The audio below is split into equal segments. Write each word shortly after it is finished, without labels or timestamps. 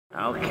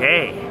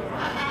Okay,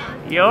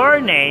 your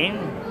name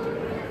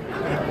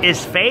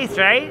is Faith,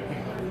 right?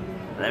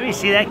 Let me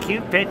see that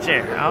cute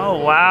picture. Oh,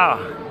 wow.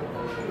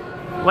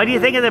 What do you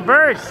think of the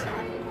birds?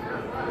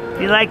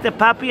 Do you like the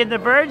puppy and the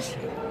birds?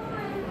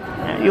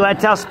 You want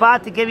to tell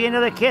Spot to give you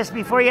another kiss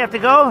before you have to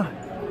go?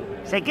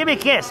 Say, give me a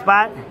kiss,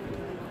 Spot.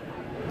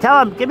 Tell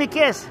him, give me a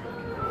kiss.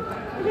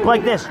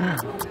 Like this.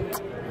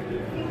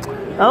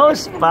 Oh,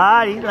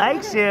 Spot, he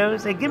likes you.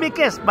 Say, give me a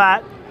kiss,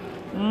 Spot.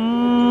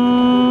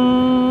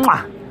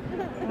 Mwah.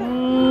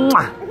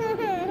 Mwah.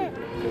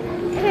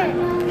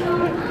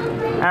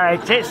 All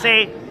right,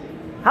 say,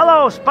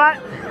 hello, Spot.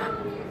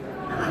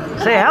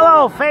 Say,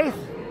 hello, Faith.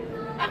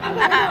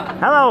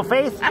 Hello,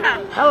 Faith.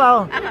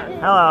 Hello.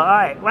 Hello. All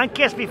right, one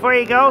kiss before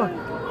you go.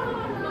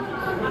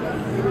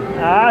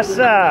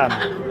 Awesome.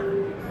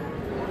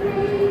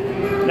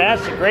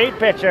 That's a great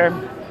picture.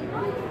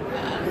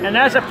 And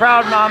that's a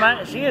proud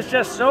mama. She is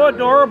just so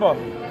adorable.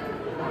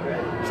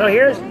 So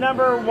here's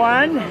number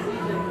 1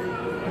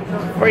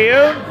 for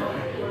you.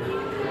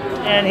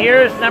 And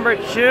here's number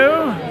 2.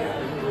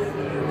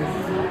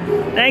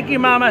 Thank you,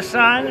 Mama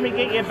Son. Let me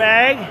get you a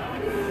bag.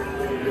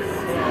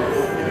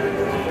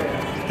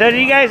 So did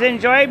you guys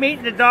enjoy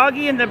meeting the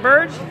doggy and the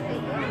birds?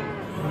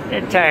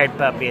 You're a tired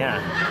puppy,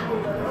 huh?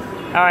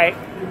 All right.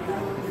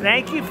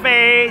 Thank you,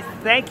 Faith.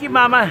 Thank you,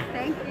 Mama.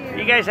 Thank you.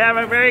 You guys have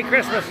a Merry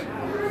Christmas.